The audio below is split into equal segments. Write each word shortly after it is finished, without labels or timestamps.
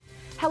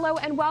Hello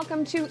and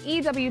welcome to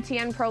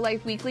EWTN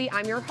Pro-life Weekly.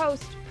 I'm your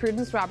host,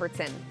 Prudence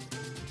Robertson.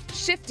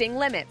 Shifting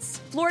limits.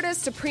 Florida's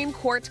Supreme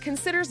Court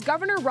considers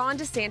Governor Ron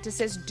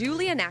DeSantis'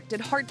 duly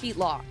enacted heartbeat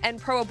law, and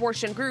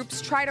pro-abortion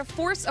groups try to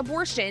force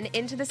abortion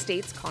into the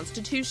state's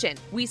constitution.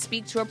 We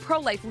speak to a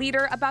pro-life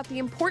leader about the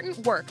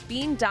important work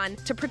being done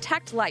to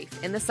protect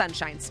life in the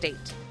Sunshine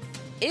State.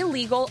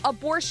 Illegal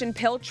abortion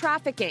pill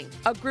trafficking.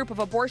 A group of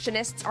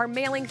abortionists are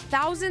mailing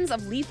thousands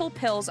of lethal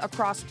pills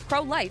across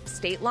pro-life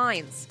state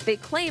lines. They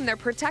claim they're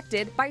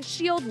protected by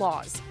SHIELD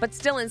laws, but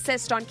still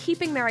insist on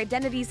keeping their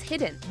identities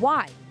hidden.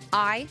 Why?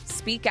 I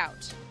speak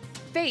out.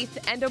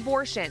 Faith and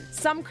abortion.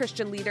 Some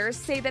Christian leaders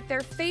say that their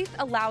faith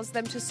allows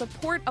them to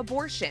support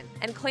abortion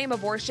and claim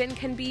abortion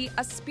can be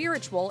a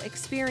spiritual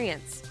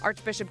experience.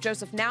 Archbishop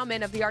Joseph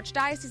Naumann of the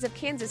Archdiocese of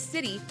Kansas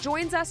City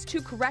joins us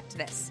to correct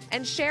this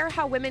and share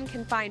how women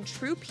can find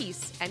true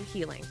peace and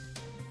healing.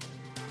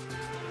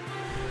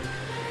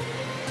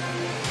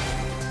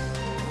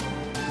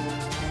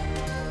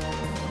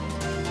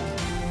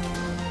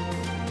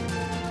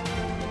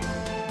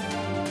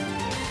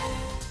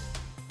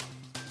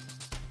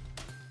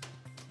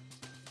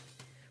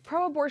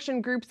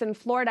 Pro-abortion groups in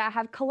Florida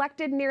have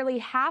collected nearly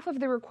half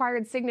of the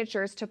required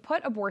signatures to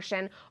put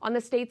abortion on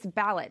the state's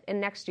ballot in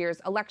next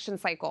year's election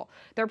cycle.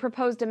 Their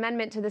proposed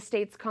amendment to the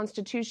state's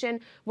constitution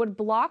would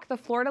block the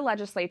Florida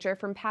legislature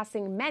from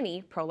passing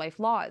many pro-life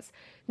laws.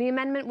 The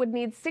amendment would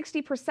need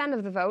 60%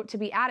 of the vote to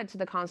be added to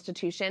the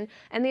Constitution,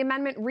 and the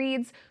amendment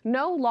reads,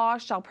 "No law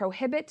shall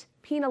prohibit,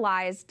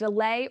 penalize,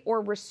 delay,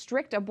 or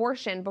restrict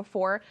abortion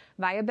before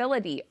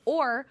viability,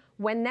 or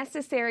when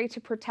necessary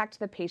to protect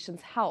the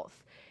patient's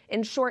health."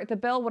 In short, the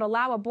bill would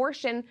allow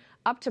abortion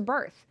up to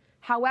birth.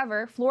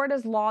 However,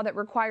 Florida's law that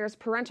requires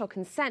parental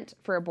consent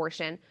for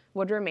abortion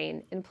would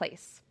remain in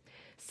place.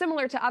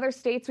 Similar to other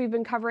states we've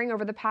been covering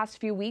over the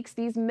past few weeks,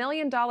 these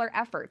million-dollar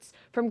efforts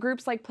from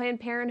groups like Planned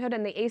Parenthood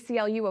and the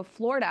ACLU of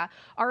Florida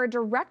are a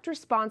direct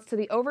response to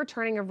the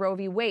overturning of Roe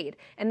v. Wade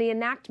and the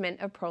enactment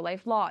of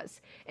pro-life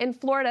laws. In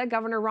Florida,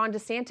 Governor Ron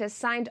DeSantis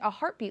signed a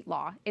heartbeat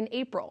law in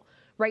April.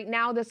 Right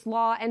now, this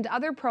law and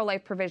other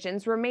pro-life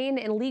provisions remain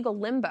in legal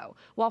limbo,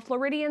 while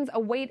Floridians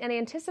await an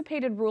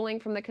anticipated ruling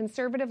from the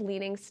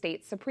conservative-leaning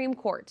state Supreme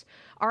Court.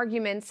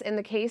 Arguments in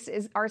the case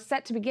are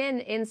set to begin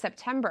in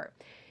September.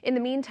 In the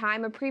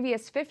meantime, a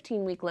previous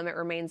 15-week limit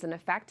remains in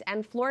effect,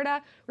 and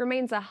Florida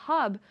remains a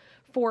hub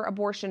for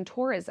abortion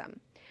tourism.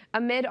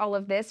 Amid all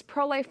of this,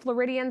 pro-life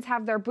Floridians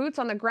have their boots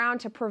on the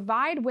ground to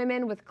provide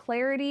women with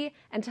clarity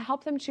and to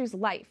help them choose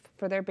life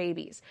for their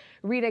babies.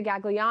 Rita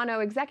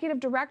Gagliano,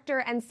 Executive Director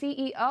and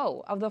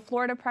CEO of the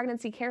Florida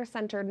Pregnancy Care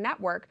Center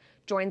Network,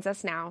 joins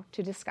us now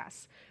to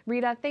discuss.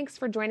 Rita, thanks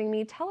for joining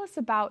me. Tell us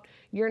about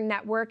your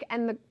network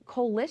and the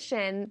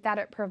coalition that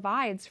it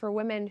provides for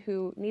women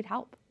who need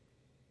help.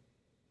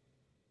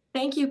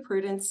 Thank you,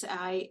 Prudence.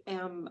 I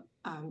am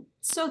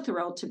so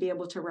thrilled to be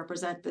able to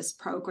represent this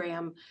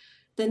program.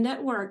 The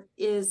network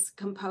is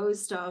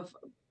composed of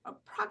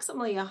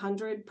approximately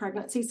 100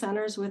 pregnancy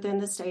centers within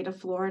the state of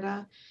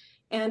Florida,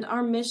 and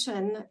our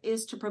mission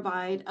is to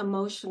provide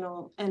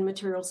emotional and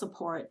material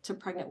support to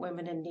pregnant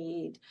women in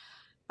need.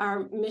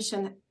 Our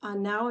mission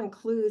now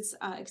includes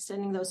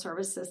extending those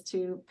services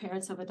to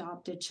parents of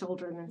adopted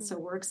children, and so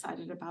we're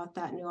excited about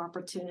that new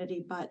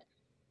opportunity. But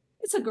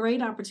it's a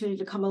great opportunity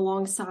to come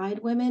alongside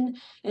women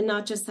and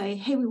not just say,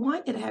 hey, we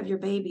want you to have your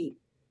baby,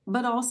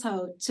 but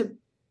also to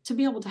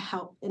be able to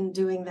help in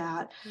doing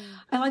that.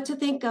 I like to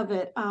think of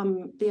it,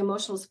 the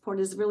emotional support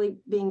is really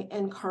being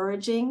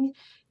encouraging,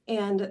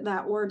 and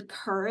that word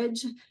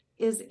courage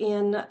is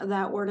in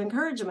that word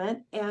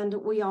encouragement. And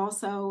we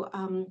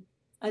also,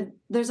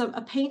 there's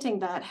a painting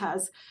that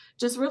has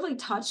just really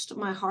touched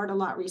my heart a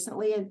lot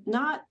recently, and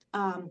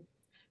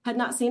had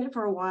not seen it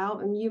for a while,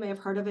 and you may have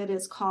heard of it.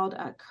 It's called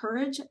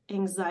Courage,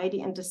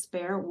 Anxiety, and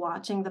Despair,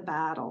 Watching the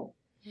Battle.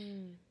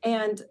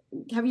 And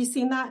have you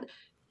seen that?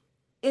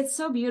 It's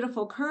so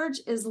beautiful. Courage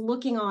is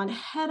looking on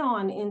head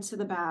on into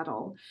the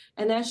battle.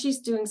 And as she's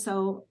doing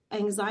so,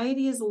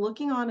 anxiety is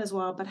looking on as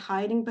well, but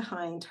hiding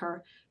behind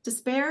her.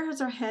 Despair has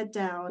her head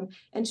down,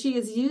 and she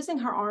is using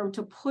her arm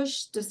to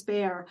push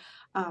despair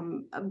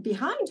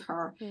behind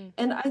her.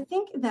 And I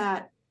think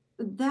that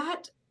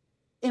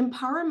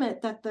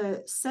empowerment that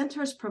the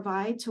centers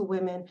provide to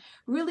women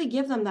really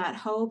give them that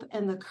hope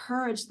and the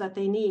courage that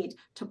they need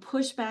to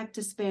push back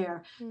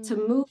despair, to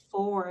move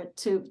forward,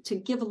 to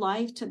give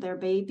life to their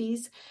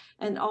babies,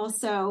 and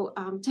also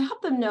to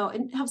help them know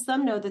and helps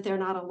them know that they're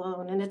not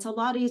alone. And it's a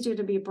lot easier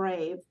to be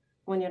brave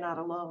when you're not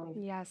alone.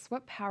 Yes,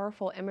 what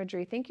powerful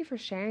imagery. Thank you for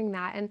sharing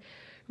that. And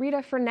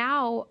Rita, for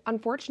now,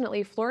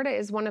 unfortunately, Florida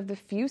is one of the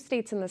few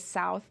states in the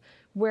South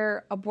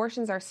where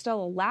abortions are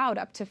still allowed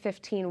up to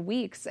 15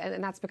 weeks,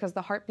 and that's because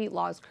the heartbeat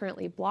law is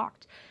currently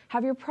blocked.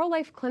 Have your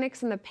pro-life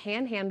clinics in the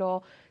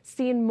Panhandle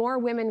seen more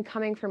women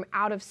coming from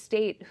out of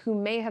state who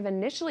may have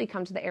initially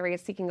come to the area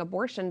seeking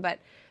abortion, but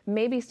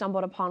maybe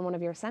stumbled upon one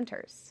of your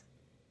centers?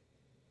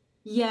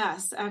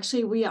 Yes,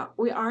 actually, we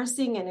are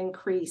seeing an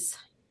increase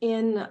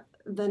in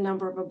the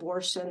number of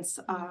abortions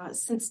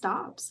since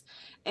stops.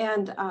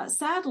 And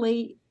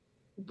sadly,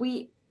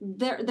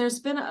 there's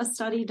been a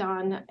study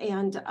done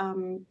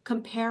and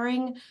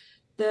comparing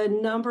the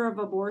number of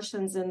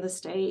abortions in the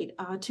state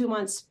 2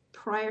 months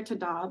prior to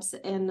Dobbs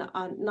and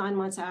 9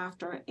 months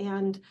after.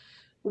 And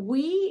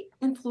we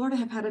in Florida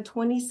have had a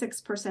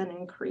 26%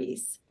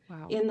 increase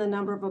in the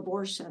number of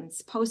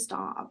abortions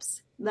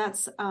post-Dobbs.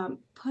 That's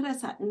put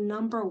us at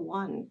number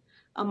one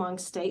among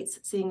states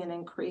seeing an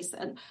increase.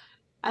 And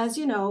as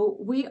you know,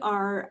 we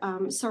are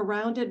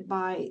surrounded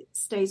by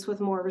states with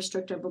more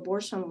restrictive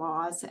abortion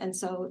laws. And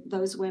so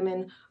those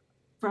women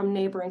from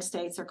neighboring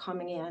states are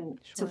coming in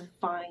to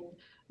find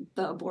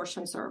the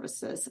abortion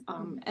services.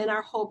 And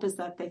our hope is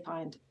that they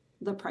find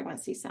the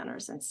pregnancy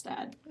centers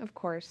instead. Of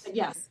course. But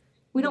yes,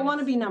 we don't want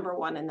to be number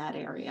one in that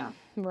area.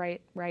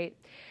 Right, right.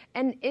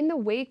 And in the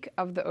wake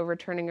of the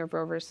overturning of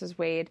Roe versus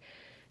Wade,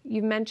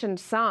 you've mentioned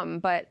some,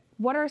 but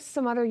what are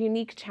some other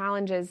unique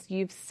challenges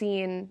you've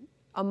seen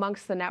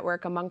amongst the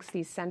network, amongst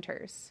these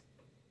centers?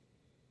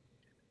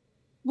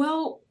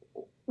 Well,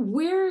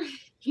 we're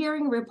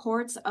hearing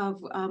reports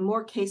of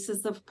more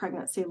cases of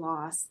pregnancy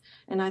loss,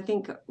 and I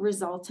think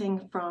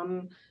resulting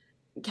from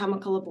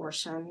chemical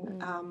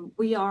abortion.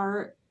 We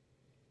are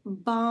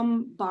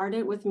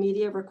bombarded with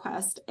media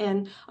requests,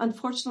 and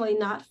unfortunately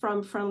not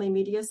from friendly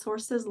media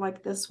sources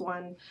like this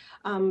one.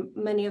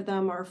 Many of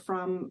them are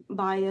from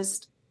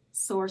biased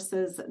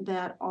sources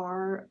that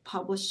are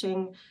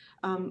publishing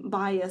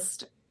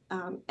biased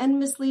and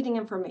misleading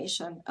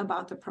information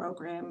about the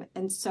program.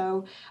 And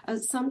so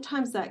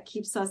sometimes that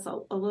keeps us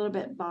a little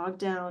bit bogged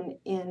down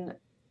in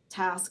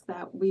tasks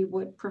that we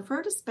would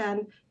prefer to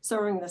spend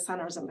serving the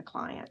centers and the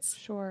clients.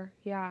 Sure.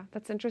 Yeah,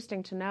 that's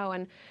interesting to know.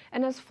 And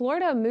as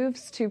Florida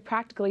moves to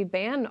practically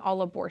ban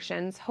all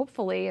abortions,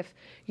 hopefully if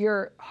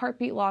your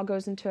heartbeat law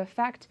goes into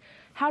effect,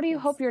 how do you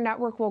hope your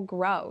network will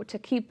grow to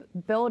keep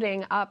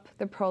building up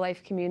the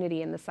pro-life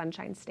community in the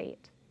Sunshine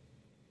State?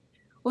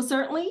 Well,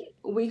 certainly,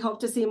 we hope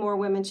to see more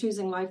women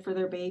choosing life for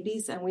their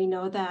babies, and we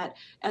know that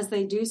as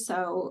they do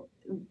so,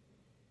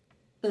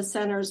 the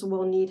centers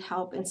will need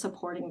help in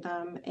supporting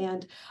them.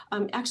 And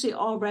actually,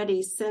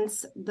 already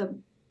since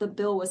the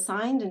bill was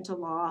signed into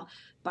law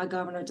by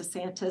Governor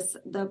DeSantis,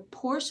 the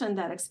portion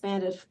that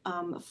expanded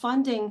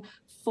funding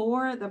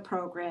for the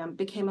program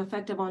became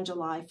effective on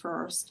July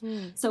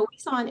 1st. So we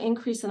saw an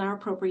increase in our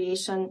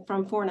appropriation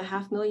from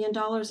 $4.5 million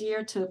a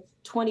year to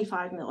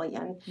 $25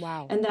 million.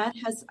 Wow. And that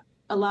has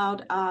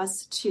allowed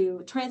us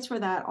to transfer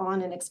that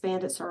on and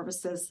expanded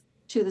services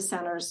to the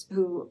centers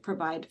who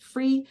provide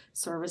free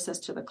services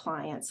to the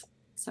clients.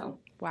 So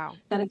wow,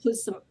 that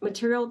includes some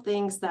material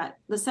things that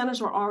the centers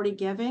were already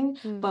giving,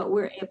 but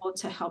we're able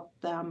to help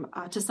them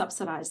to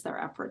subsidize their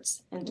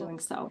efforts in doing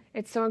so.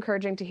 It's so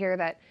encouraging to hear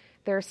that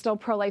there are still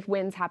pro-life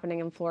wins happening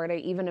in Florida,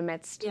 even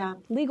amidst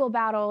legal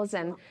battles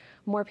and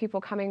more people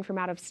coming from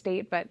out of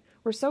state. But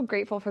we're so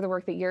grateful for the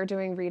work that you're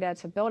doing, Rita,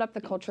 to build up the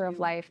culture of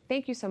life.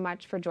 Thank you so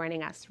much for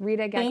joining us.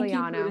 Rita Gagliano. Thank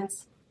you,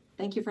 Prudence.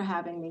 Thank you for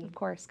having me. Of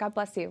course. God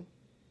bless you.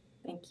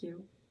 Thank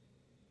you.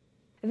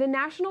 The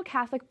National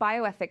Catholic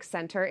Bioethics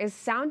Center is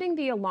sounding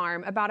the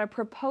alarm about a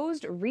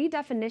proposed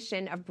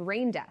redefinition of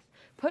brain death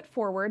put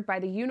forward by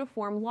the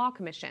Uniform Law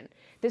Commission.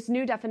 This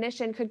new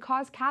definition could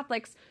cause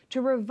Catholics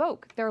to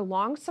revoke their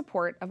long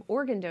support of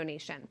organ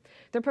donation.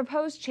 The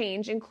proposed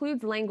change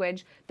includes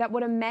language that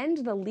would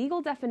amend the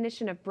legal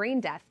definition of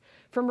brain death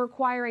from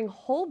requiring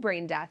whole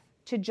brain death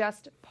to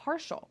just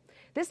partial.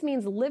 This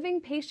means living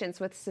patients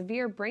with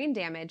severe brain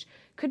damage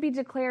could be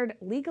declared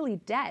legally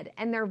dead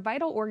and their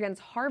vital organs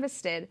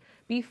harvested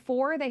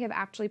before they have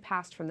actually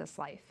passed from this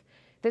life.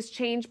 This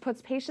change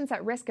puts patients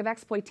at risk of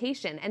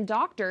exploitation and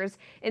doctors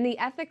in the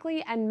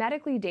ethically and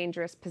medically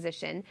dangerous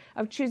position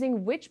of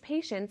choosing which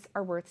patients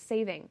are worth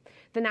saving.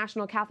 The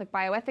National Catholic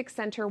Bioethics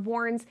Center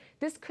warns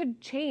this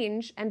could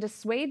change and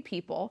dissuade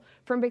people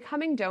from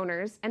becoming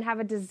donors and have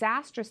a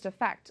disastrous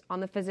effect on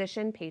the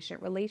physician-patient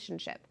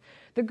relationship.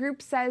 The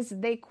group says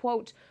they,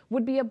 quote,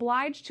 would be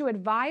obliged to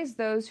advise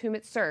those whom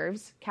it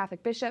serves,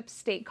 Catholic bishops,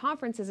 state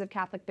conferences of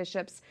Catholic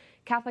bishops,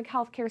 Catholic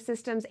healthcare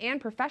systems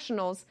and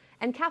professionals,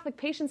 and Catholic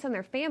patients and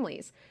their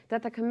families,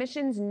 that the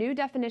Commission's new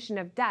definition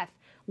of death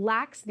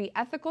lacks the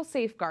ethical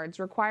safeguards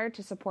required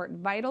to support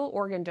vital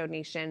organ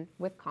donation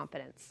with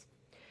confidence.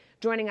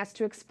 Joining us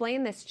to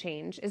explain this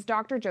change is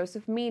Dr.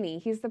 Joseph Meany.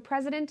 He's the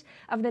president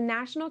of the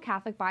National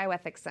Catholic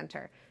Bioethics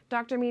Center.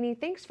 Dr. Meany,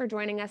 thanks for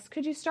joining us.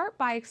 Could you start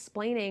by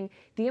explaining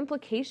the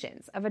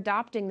implications of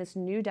adopting this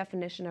new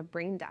definition of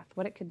brain death,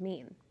 what it could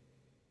mean?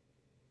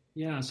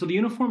 Yeah, so the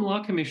Uniform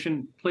Law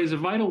Commission plays a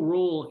vital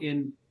role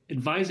in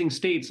advising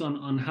states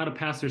on how to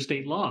pass their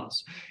state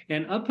laws.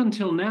 And up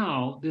until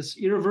now, this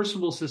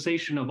irreversible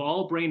cessation of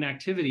all brain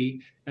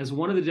activity as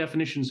one of the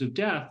definitions of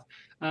death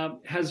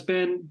has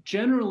been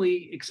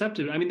generally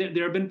accepted. I mean,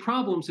 there have been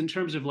problems in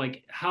terms of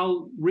like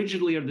how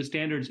rigidly are the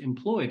standards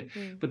employed.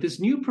 But this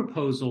new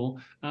proposal,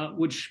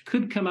 which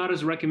could come out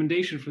as a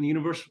recommendation from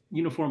the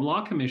Uniform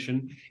Law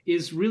Commission,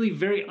 is really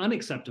very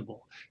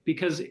unacceptable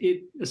because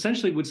it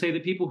essentially would say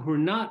that people who are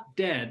not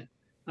dead,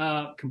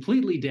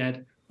 completely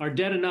dead, are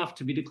dead enough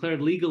to be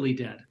declared legally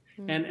dead.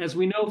 And as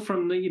we know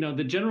from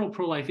the general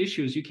pro-life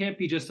issues, you can't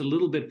be just a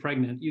little bit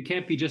pregnant. You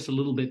can't be just a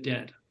little bit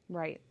dead.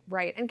 Right,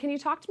 right. And can you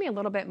talk to me a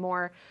little bit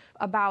more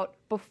about,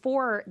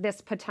 before this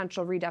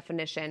potential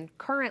redefinition,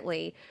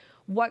 currently,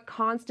 what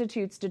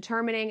constitutes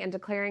determining and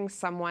declaring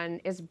someone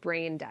is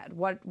brain dead?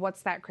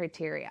 What's that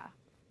criteria?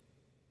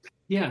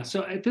 Yeah,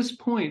 so at this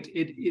point,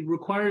 it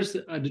requires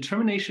a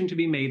determination to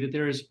be made that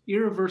there is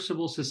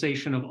irreversible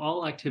cessation of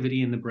all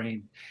activity in the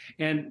brain.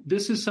 And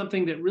this is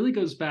something that really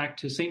goes back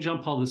to St.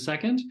 John Paul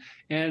II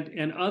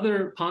and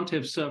other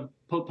pontiffs,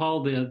 Pope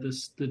Paul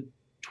the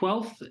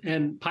 12th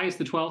and Pius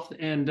the 12th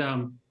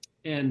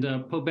and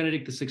Pope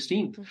Benedict the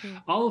 16th,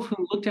 all of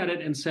whom looked at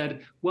it and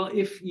said, well,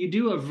 if you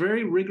do a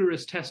very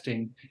rigorous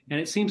testing and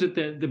it seems that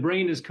the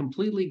brain is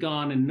completely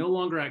gone and no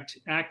longer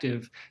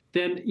active,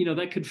 then,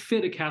 that could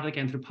fit a Catholic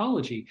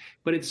anthropology.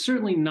 But it's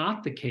certainly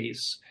not the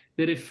case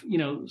that if,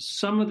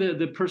 some of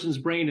the person's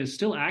brain is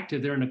still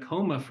active, they're in a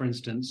coma, for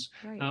instance,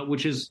 right.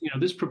 Which is,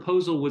 this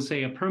proposal would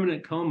say a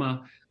permanent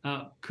coma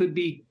could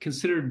be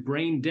considered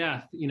brain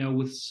death,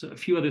 with a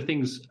few other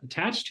things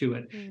attached to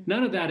it.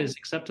 None of that is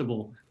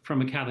acceptable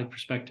from a Catholic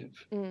perspective.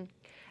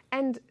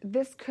 And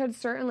this could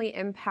certainly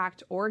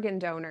impact organ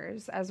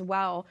donors as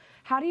well.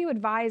 How do you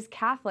advise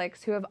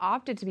Catholics who have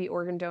opted to be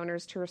organ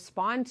donors to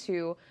respond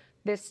to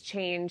this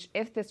change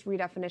if this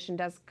redefinition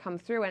does come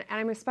through? And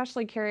I'm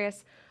especially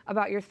curious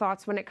about your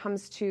thoughts when it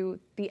comes to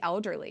the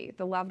elderly,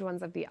 the loved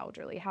ones of the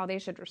elderly, how they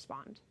should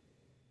respond.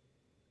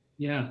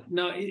 Yeah,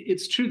 no,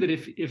 it's true that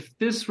if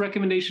this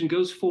recommendation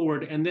goes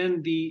forward and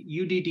then the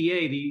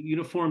UDDA, the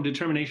Uniform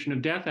Determination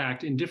of Death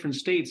Act in different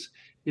states,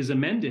 is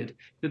amended,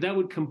 that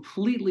would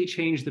completely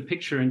change the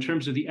picture in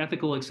terms of the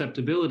ethical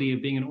acceptability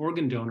of being an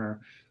organ donor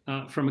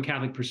from a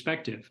Catholic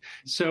perspective.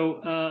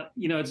 So,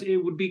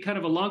 it would be kind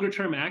of a longer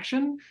term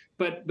action,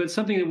 but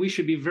something that we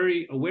should be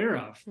very aware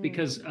of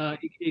because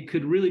it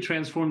could really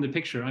transform the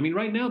picture. I mean,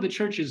 right now, the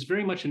church is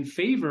very much in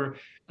favor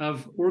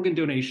of organ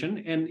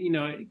donation and,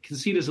 can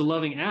see it as a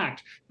loving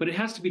act, but it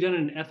has to be done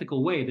in an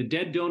ethical way. The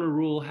dead donor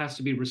rule has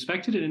to be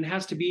respected and it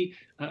has to be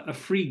a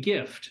free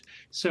gift.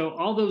 So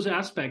all those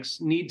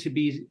aspects need to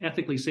be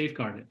ethically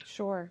safeguarded.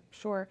 Sure.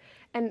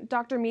 And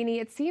Dr. Meany,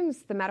 it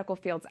seems the medical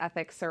field's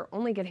ethics are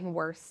only getting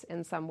worse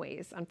in some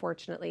ways,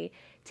 unfortunately.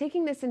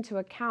 Taking this into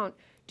account,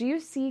 do you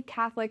see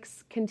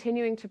Catholics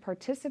continuing to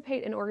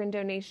participate in organ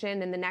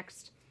donation in the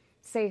next,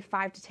 say,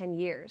 5 to 10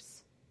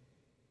 years?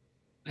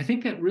 I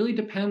think that really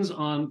depends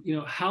on,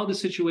 how the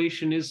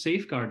situation is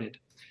safeguarded.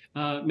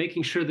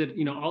 Making sure that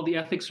all the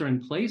ethics are in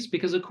place,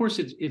 because of course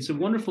it's a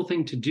wonderful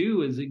thing to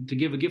do, is to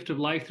give a gift of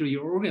life through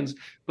your organs,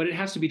 but it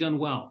has to be done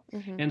well.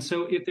 And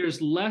so if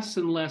there's less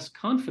and less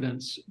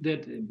confidence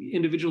that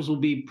individuals will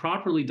be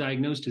properly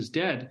diagnosed as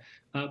dead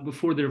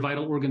before their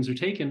vital organs are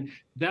taken,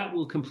 that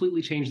will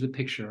completely change the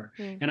picture.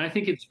 And I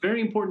think it's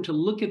very important to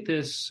look at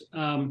this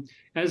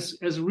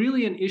as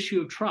really an issue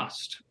of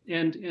trust.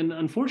 And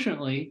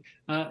unfortunately,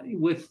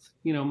 with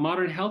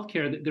modern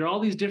healthcare, there are all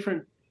these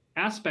different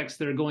aspects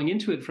that are going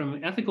into it from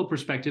an ethical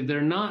perspective that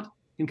are not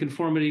in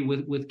conformity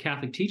with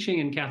Catholic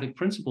teaching and Catholic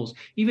principles,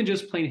 even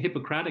just plain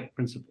Hippocratic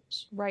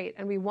principles. Right.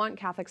 And we want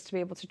Catholics to be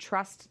able to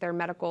trust their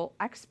medical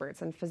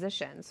experts and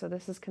physicians. So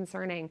this is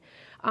concerning.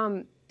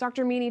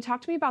 Dr. Meany,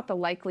 talk to me about the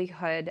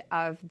likelihood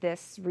of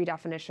this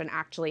redefinition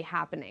actually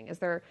happening. Is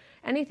there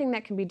anything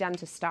that can be done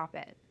to stop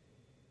it?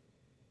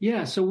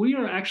 Yeah, so we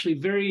are actually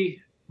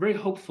very, very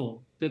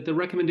hopeful that the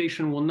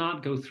recommendation will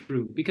not go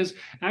through, because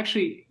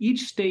actually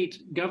each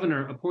state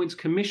governor appoints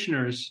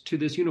commissioners to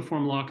this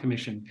Uniform Law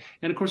Commission.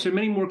 And of course, there are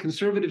many more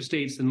conservative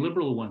states than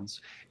liberal ones.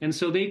 And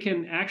so they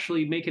can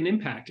actually make an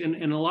impact. And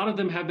a lot of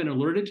them have been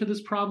alerted to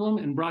this problem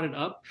and brought it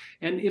up.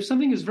 And if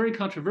something is very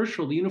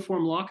controversial, the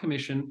Uniform Law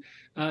Commission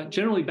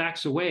generally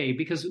backs away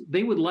because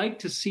they would like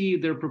to see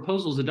their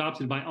proposals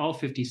adopted by all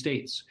 50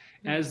 states,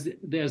 as the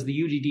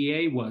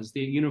UDDA was,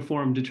 the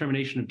Uniform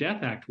Determination of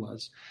Death Act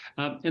was.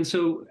 And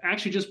so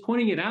actually just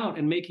pointing it out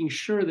and making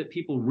sure that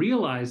people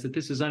realize that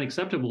this is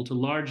unacceptable to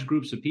large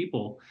groups of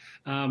people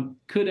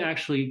could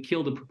actually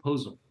kill the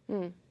proposal.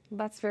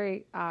 That's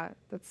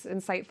that's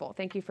insightful.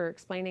 Thank you for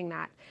explaining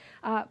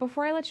that.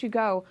 Before I let you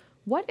go,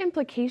 what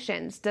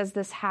implications does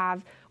this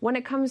have when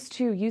it comes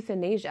to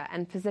euthanasia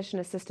and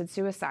physician-assisted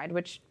suicide,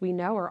 which we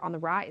know are on the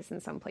rise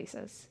in some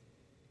places?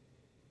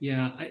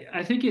 Yeah,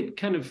 I think it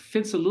kind of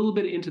fits a little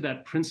bit into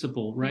that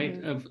principle,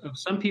 right? Of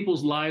some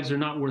people's lives are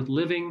not worth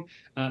living.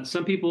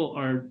 Some people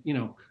are,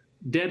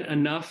 dead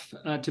enough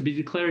to be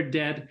declared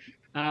dead.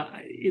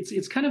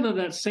 It's kind of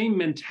that same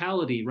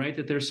mentality, right?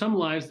 That there's some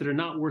lives that are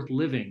not worth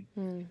living,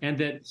 and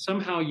that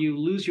somehow you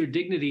lose your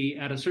dignity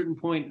at a certain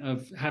point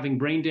of having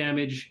brain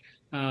damage,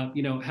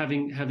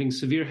 having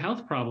severe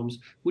health problems,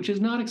 which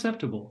is not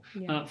acceptable.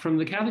 Yeah. From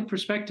the Catholic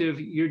perspective,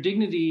 your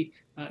dignity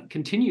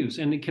continues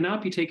and it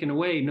cannot be taken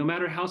away no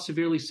matter how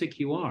severely sick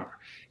you are.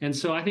 And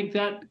so I think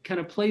that kind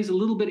of plays a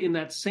little bit in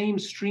that same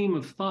stream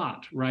of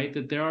thought, right?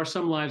 That there are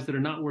some lives that are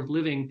not worth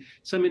living,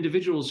 some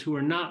individuals who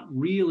are not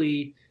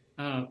really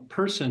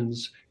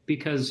persons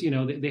because,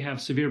 they have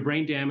severe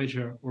brain damage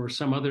or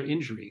some other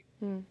injury.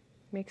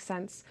 Makes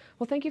sense.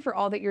 Well, thank you for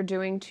all that you're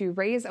doing to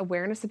raise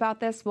awareness about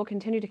this. We'll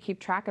continue to keep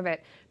track of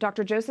it.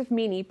 Dr. Joseph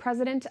Naumann,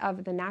 president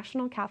of the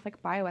National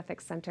Catholic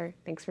Bioethics Center,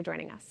 thanks for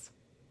joining us.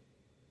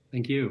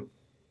 Thank you.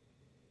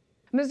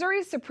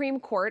 Missouri's Supreme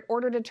Court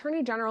ordered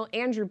Attorney General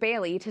Andrew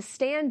Bailey to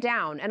stand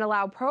down and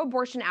allow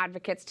pro-abortion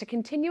advocates to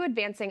continue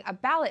advancing a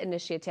ballot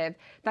initiative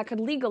that could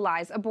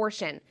legalize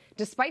abortion,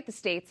 despite the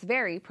state's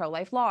very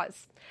pro-life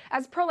laws.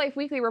 As Pro-Life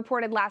Weekly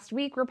reported last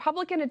week,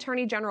 Republican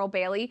Attorney General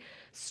Bailey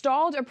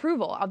stalled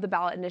approval of the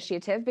ballot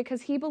initiative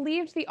because he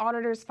believed the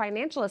auditor's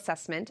financial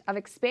assessment of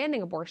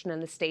expanding abortion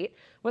in the state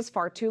was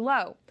far too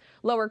low.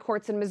 Lower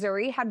courts in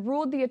Missouri had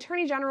ruled the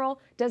Attorney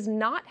General does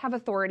not have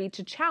authority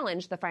to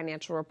challenge the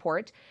financial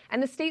report,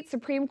 and the state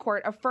Supreme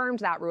Court affirmed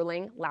that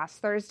ruling last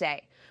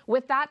Thursday.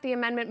 With that, the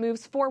amendment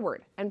moves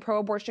forward, and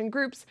pro-abortion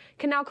groups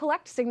can now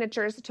collect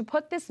signatures to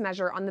put this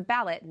measure on the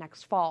ballot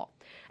next fall.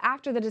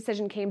 After the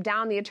decision came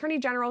down, the Attorney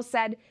General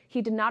said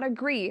he did not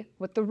agree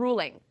with the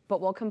ruling,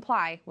 but will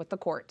comply with the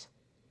court.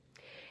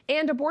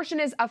 And abortion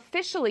is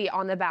officially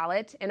on the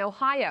ballot in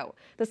Ohio.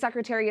 The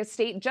Secretary of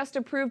State just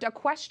approved a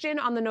question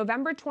on the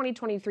November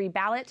 2023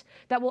 ballot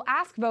that will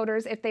ask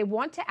voters if they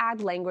want to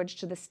add language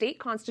to the state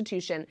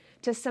constitution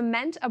to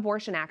cement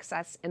abortion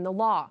access in the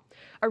law.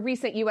 A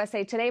recent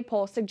USA Today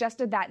poll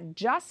suggested that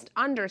just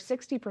under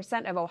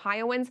 60% of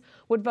Ohioans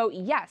would vote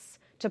yes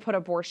to put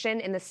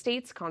abortion in the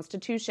state's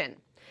constitution.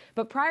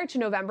 But prior to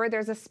November,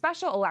 there's a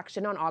special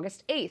election on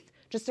August 8th.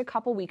 Just a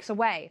couple weeks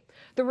away.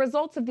 The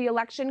results of the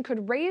election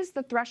could raise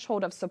the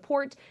threshold of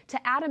support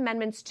to add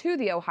amendments to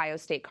the Ohio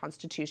state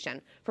constitution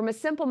from a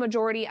simple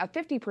majority of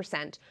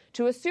 50%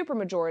 to a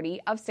supermajority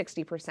of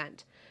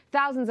 60%.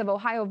 Thousands of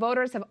Ohio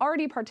voters have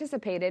already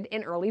participated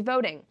in early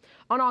voting.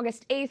 On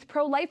August 8th,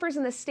 pro-lifers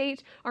in the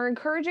state are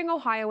encouraging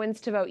Ohioans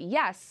to vote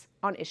yes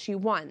on issue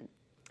 1.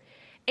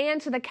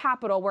 And to the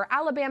Capitol, where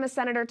Alabama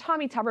Senator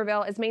Tommy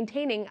Tuberville is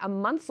maintaining a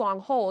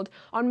months-long hold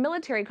on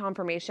military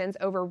confirmations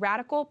over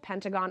radical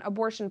Pentagon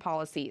abortion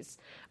policies.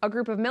 A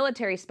group of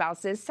military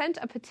spouses sent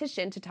a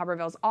petition to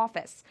Tuberville's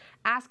office,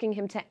 asking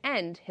him to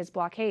end his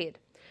blockade.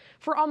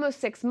 For almost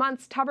 6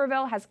 months,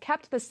 Tuberville has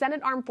kept the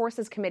Senate Armed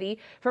Forces Committee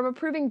from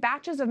approving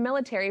batches of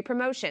military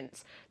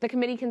promotions. The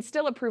committee can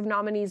still approve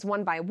nominees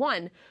one by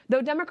one,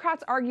 though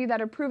Democrats argue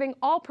that approving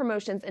all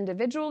promotions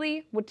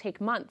individually would take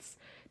months.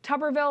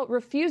 Tuberville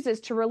refuses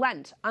to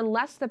relent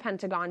unless the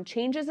Pentagon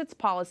changes its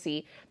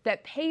policy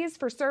that pays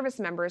for service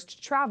members to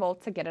travel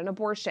to get an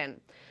abortion.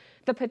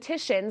 The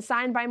petition,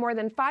 signed by more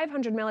than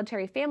 500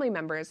 military family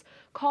members,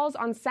 calls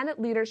on Senate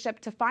leadership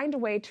to find a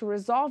way to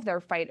resolve their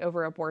fight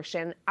over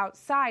abortion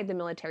outside the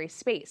military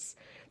space.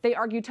 They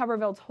argue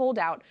Tuberville's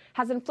holdout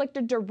has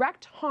inflicted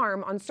direct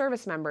harm on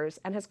service members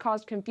and has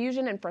caused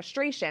confusion and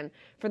frustration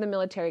for the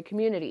military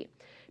community.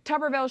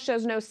 Tuberville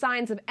shows no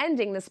signs of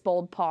ending this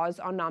bold pause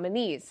on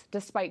nominees,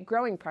 despite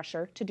growing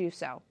pressure to do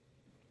so.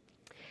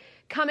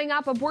 Coming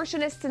up,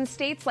 abortionists in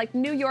states like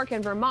New York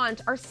and Vermont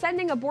are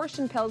sending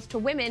abortion pills to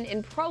women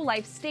in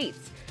pro-life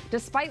states,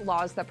 despite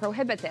laws that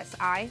prohibit this.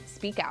 I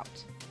speak out.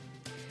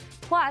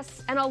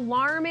 Plus, an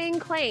alarming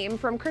claim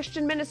from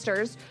Christian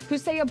ministers who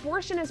say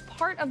abortion is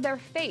part of their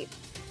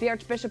faith. The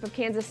Archbishop of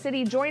Kansas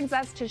City joins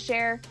us to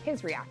share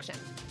his reaction.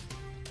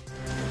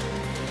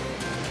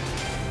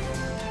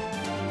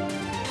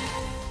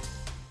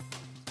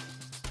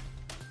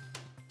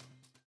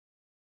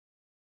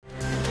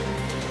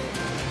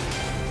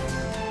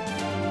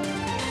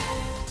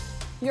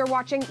 You're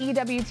watching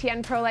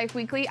EWTN Pro-Life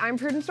Weekly. I'm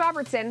Prudence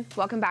Robertson.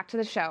 Welcome back to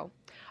the show.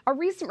 A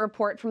recent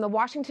report from the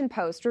Washington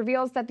Post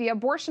reveals that the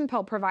abortion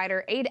pill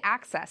provider Aid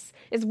Access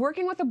is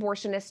working with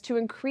abortionists to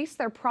increase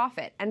their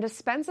profit and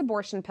dispense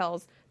abortion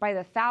pills by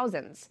the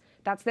thousands.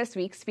 That's this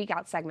week's Speak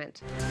Out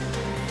segment.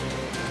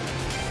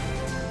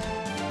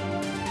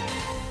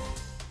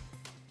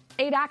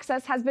 Aid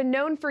Access has been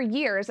known for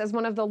years as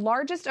one of the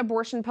largest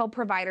abortion pill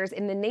providers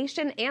in the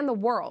nation and the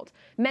world.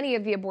 Many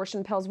of the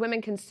abortion pills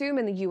women consume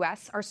in the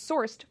U.S. are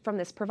sourced from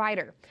this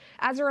provider.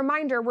 As a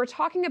reminder, we're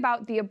talking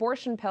about the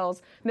abortion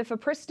pills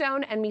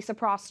mifepristone and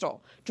misoprostol,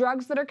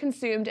 drugs that are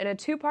consumed in a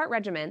two-part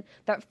regimen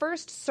that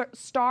first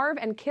starve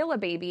and kill a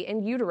baby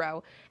in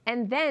utero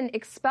and then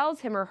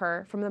expels him or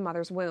her from the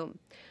mother's womb.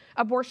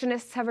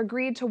 Abortionists have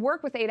agreed to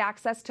work with Aid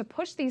Access to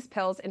push these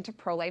pills into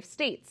pro-life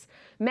states.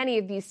 Many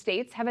of these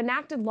states have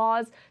enacted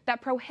laws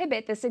that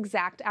prohibit this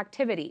exact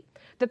activity.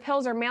 The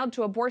pills are mailed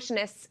to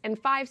abortionists in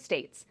 5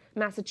 states: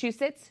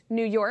 Massachusetts,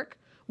 New York,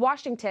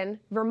 Washington,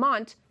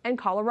 Vermont, and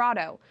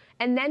Colorado,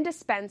 and then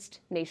dispensed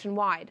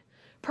nationwide.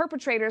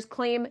 Perpetrators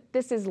claim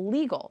this is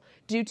legal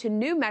due to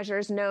new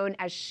measures known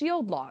as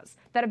shield laws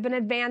that have been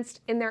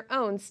advanced in their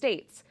own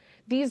states.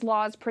 These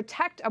laws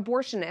protect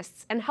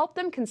abortionists and help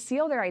them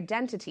conceal their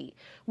identity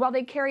while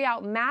they carry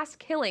out mass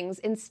killings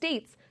in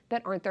states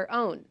that aren't their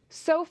own.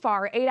 So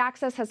far, Aid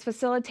Access has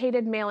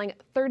facilitated mailing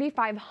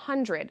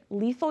 3,500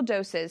 lethal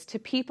doses to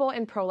people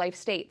in pro-life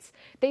states.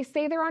 They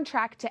say they're on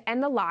track to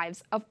end the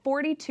lives of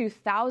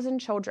 42,000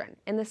 children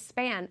in the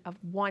span of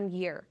 1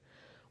 year.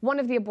 One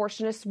of the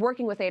abortionists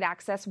working with Aid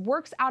Access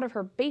works out of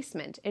her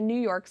basement in New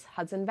York's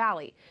Hudson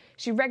Valley.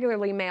 She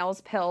regularly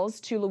mails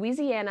pills to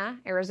Louisiana,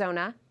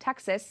 Arizona,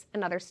 Texas,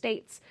 and other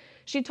states.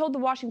 She told the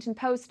Washington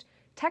Post,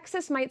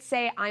 "Texas might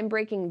say I'm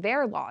breaking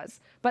their laws,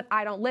 but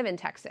I don't live in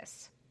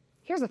Texas."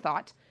 Here's a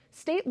thought.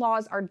 State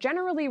laws are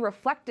generally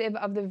reflective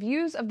of the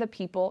views of the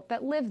people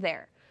that live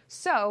there.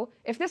 So,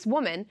 if this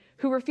woman,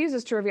 who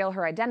refuses to reveal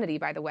her identity,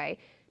 by the way,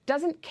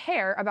 doesn't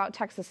care about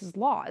Texas's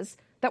laws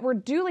that were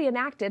duly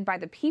enacted by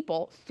the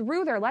people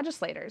through their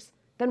legislators,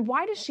 then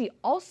why does she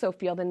also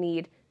feel the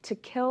need to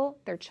kill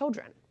their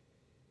children?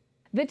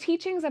 The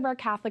teachings of our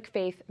Catholic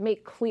faith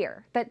make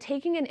clear that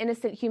taking an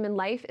innocent human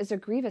life is a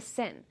grievous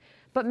sin.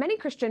 But many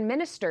Christian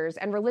ministers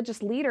and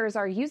religious leaders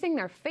are using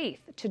their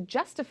faith to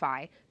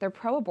justify their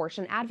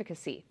pro-abortion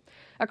advocacy.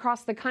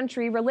 Across the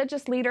country,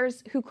 religious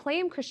leaders who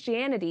claim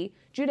Christianity,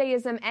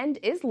 Judaism, and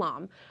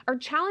Islam are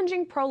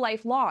challenging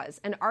pro-life laws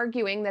and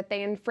arguing that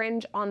they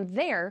infringe on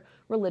their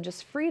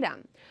religious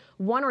freedom.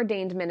 One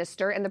ordained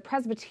minister in the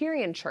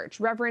Presbyterian Church,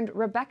 Reverend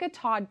Rebecca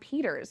Todd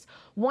Peters,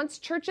 wants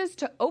churches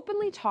to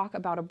openly talk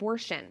about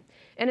abortion.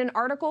 In an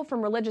article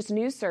from Religious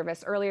News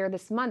Service earlier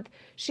this month,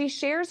 she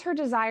shares her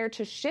desire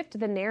to shift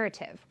the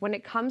narrative when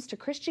it comes to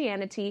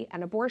Christianity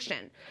and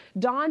abortion.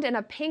 Donned in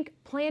a pink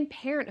Planned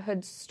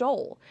Parenthood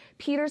stole,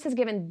 Peters has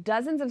given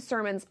dozens of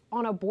sermons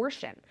on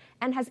abortion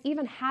and has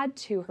even had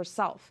to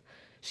herself.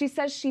 She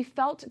says she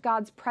felt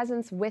God's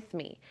presence with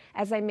me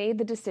as I made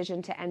the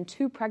decision to end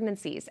 2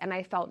 pregnancies, and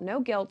I felt no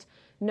guilt,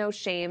 no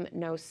shame,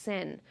 no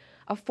sin.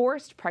 A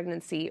forced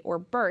pregnancy or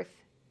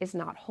birth is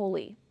not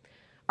holy.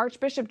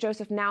 Archbishop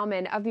Joseph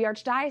Naumann of the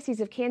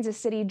Archdiocese of Kansas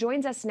City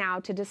joins us now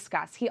to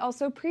discuss. He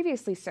also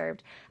previously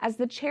served as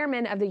the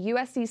chairman of the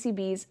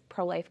USCCB's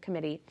Pro-Life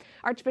Committee.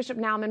 Archbishop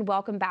Naumann,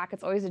 welcome back.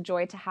 It's always a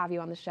joy to have you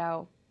on the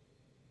show.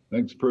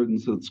 Thanks,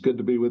 Prudence. It's good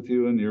to be with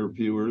you and your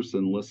viewers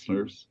and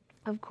listeners.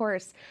 Of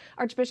course.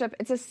 Archbishop,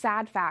 it's a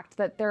sad fact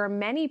that there are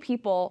many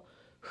people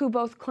who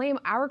both claim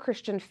our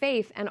Christian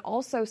faith and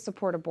also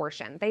support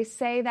abortion. They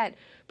say that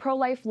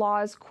pro-life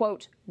laws,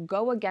 quote,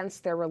 go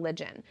against their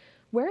religion.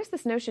 Where is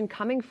this notion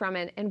coming from,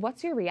 and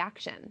what's your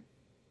reaction?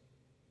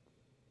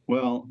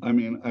 Well, I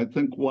mean, I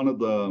think one of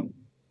the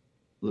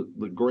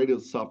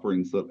greatest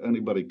sufferings that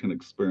anybody can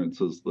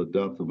experience is the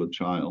death of a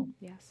child.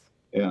 Yes.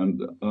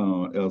 And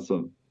as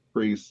a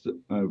priest,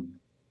 I've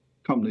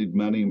accompanied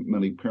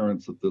many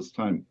parents at this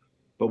time.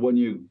 But when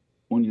you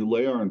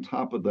layer on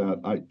top of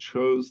that, I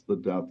chose the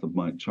death of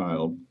my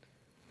child.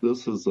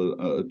 This is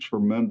a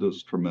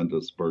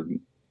tremendous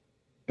burden.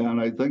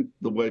 And I think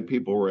the way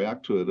people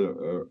react to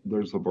it,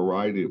 there's a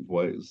variety of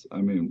ways.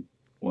 I mean,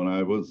 when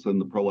I was in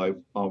the pro-life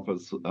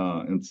office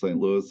in St.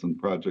 Louis and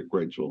Project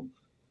Rachel,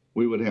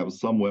 we would have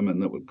some women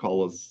that would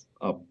call us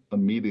up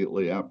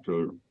immediately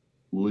after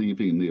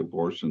leaving the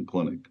abortion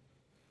clinic.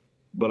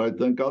 But I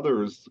think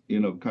others,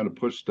 kind of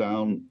push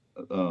down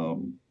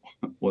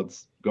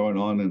what's going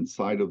on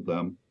inside of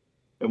them.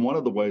 And one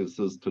of the ways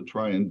is to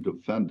try and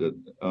defend it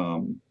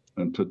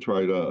and to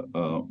try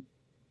to,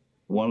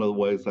 one of the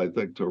ways I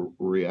think to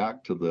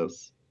react to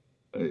this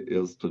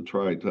is to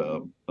try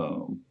to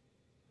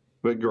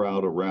figure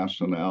out a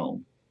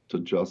rationale to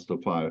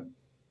justify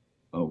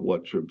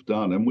what you've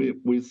done. And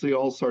we see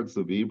all sorts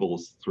of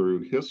evils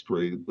through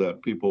history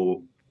that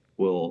people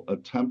will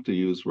attempt to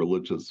use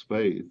religious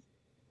faith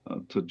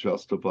to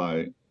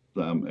justify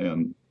them.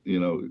 And,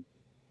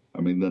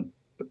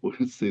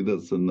 we see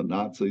this in the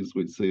Nazis.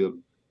 We see it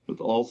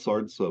with all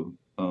sorts of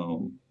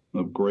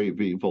grave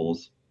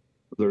evils.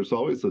 There's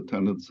always a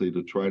tendency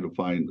to try to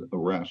find a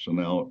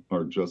rationale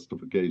or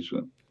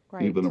justification,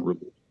 right. Even a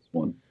religious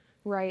one.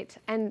 Right.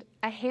 And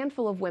a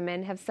handful of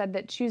women have said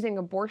that choosing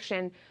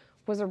abortion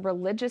was a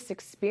religious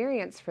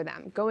experience for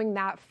them, going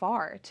that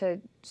far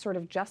to sort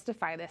of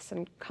justify this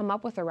and come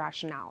up with a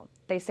rationale.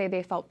 They say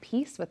they felt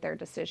peace with their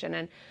decision.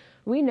 And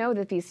we know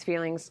that these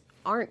feelings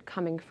aren't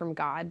coming from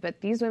God,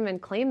 but these women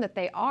claim that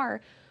they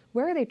are.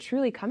 Where are they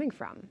truly coming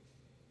from?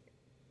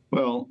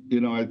 Well,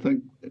 I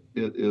think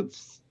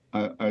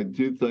I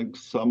do think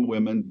some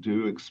women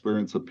do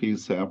experience a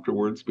peace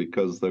afterwards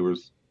because they were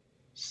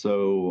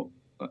so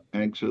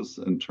anxious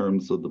in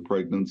terms of the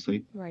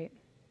pregnancy. Right.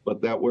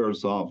 But that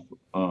wears off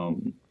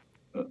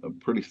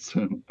pretty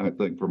soon, I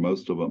think, for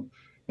most of them.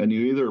 And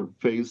you either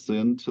face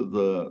into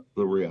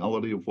the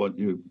reality of what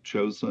you've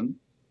chosen.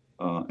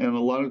 And a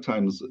lot of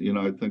times,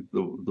 I think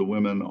the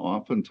women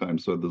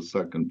oftentimes are the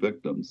second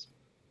victims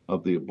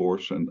of the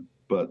abortion,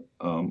 but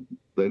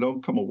they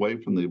don't come away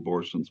from the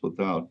abortions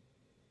without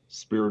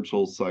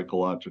spiritual,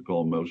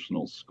 psychological,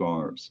 emotional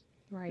scars.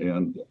 Right.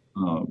 And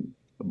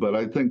but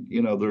I think,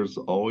 there's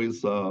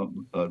always a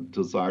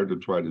desire to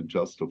try to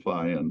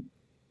justify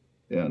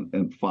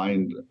and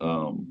find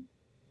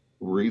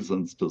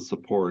reasons to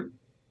support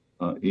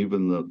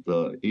even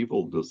the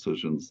evil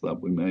decisions that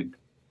we make.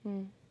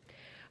 Mm.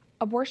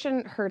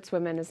 Abortion hurts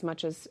women as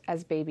much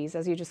as babies.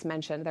 As you just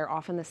mentioned, they're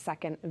often the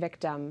second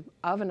victim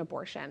of an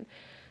abortion.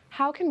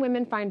 How can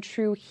women find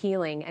true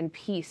healing and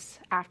peace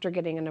after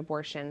getting an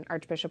abortion?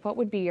 Archbishop, what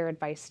would be your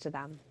advice to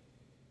them?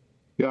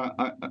 Yeah,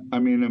 I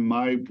mean, in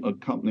my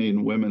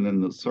accompanying women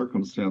in the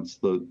circumstance,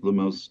 the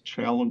most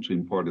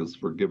challenging part is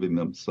forgiving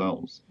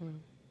themselves.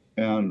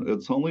 And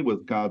it's only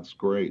with God's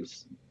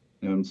grace.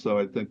 And so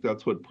I think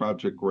that's what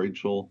Project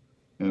Rachel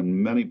and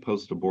many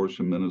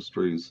post-abortion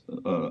ministries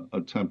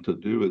attempt to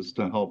do, is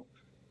to help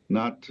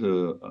not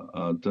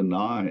to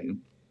deny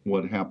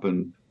what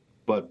happened,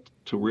 but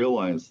to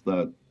realize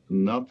that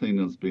nothing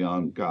is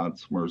beyond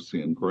God's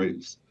mercy and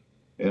grace,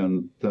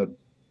 and that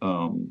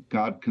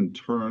God can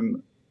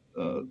turn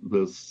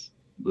this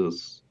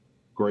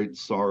great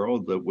sorrow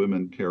that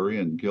women carry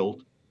and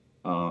guilt,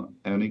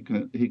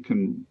 and he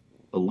can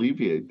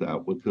alleviate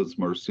that with his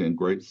mercy and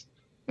grace,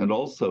 and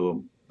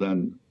also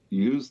then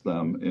use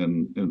them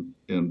in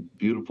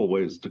beautiful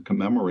ways to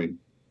commemorate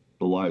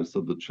the lives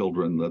of the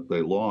children that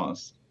they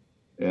lost.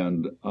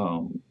 And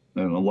a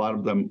lot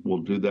of them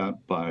will do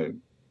that by,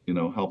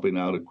 helping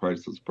out at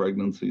crisis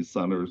pregnancy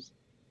centers.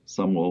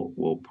 Some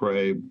will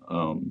pray.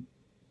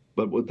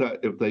 But with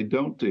that, if they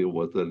don't deal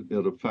with it,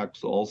 it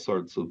affects all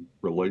sorts of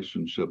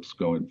relationships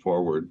going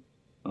forward,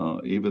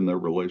 even their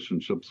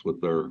relationships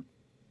with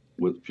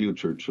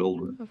future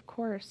children. Of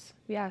course,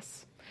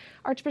 yes.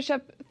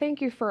 Archbishop,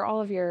 thank you for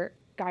all of your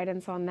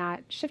guidance on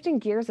that. Shifting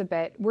gears a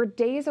bit, we're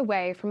days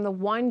away from the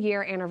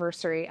 1-year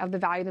anniversary of the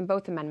Value Them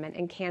Both Amendment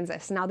in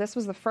Kansas. Now, this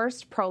was the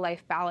first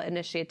pro-life ballot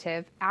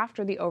initiative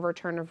after the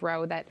overturn of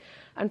Roe that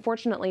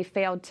unfortunately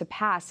failed to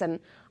pass, and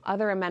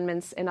other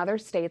amendments in other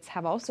states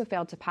have also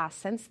failed to pass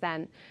since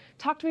then.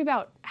 Talk to me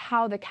about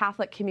how the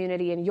Catholic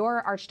community in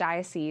your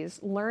archdiocese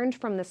learned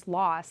from this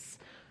loss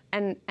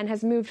and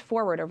has moved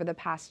forward over the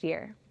past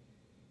year.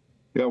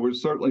 Yeah, we're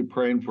certainly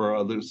praying for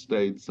other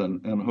states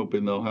and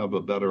hoping they'll have a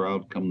better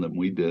outcome than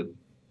we did.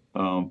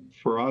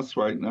 For us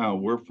right now,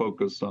 we're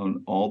focused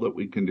on all that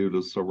we can do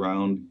to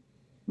surround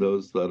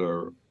those that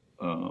are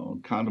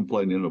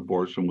contemplating an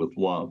abortion with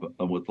love,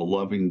 with a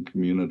loving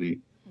community.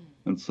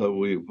 And so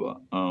we've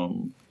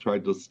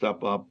tried to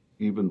step up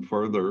even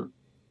further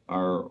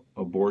our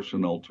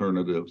abortion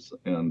alternatives.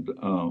 And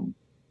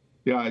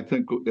I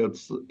think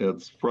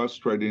it's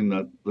frustrating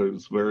that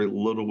there's very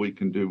little we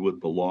can do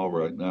with the law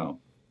right now,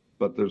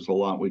 but there's a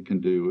lot we can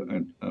do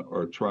and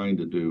are trying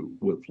to do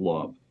with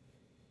love.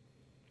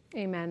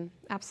 Amen.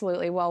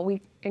 Absolutely. Well, we're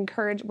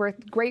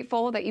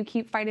grateful that you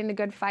keep fighting the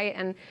good fight,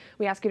 and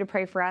we ask you to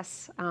pray for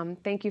us.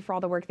 Thank you for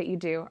all the work that you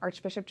do.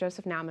 Archbishop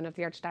Joseph Naumann of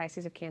the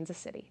Archdiocese of Kansas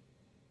City.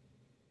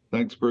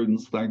 Thanks,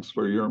 Prudence. Thanks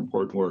for your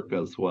important work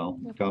as well.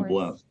 God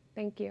bless.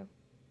 Thank you.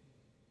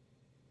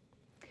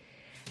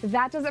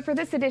 That does it for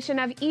this edition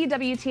of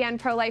EWTN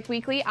Pro-Life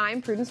Weekly.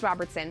 I'm Prudence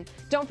Robertson.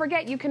 Don't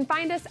forget, you can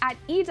find us at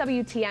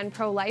EWTN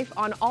Pro-Life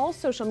on all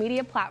social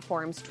media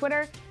platforms,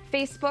 Twitter,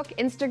 Facebook,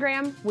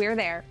 Instagram, we're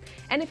there.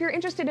 And if you're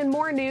interested in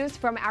more news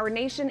from our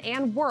nation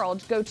and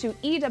world, go to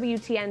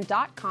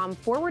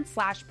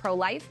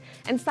EWTN.com/pro-life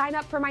and sign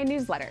up for my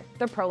newsletter,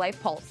 The Pro-Life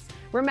Pulse.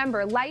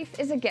 Remember, life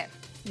is a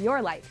gift.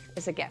 Your life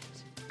is a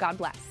gift. God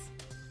bless.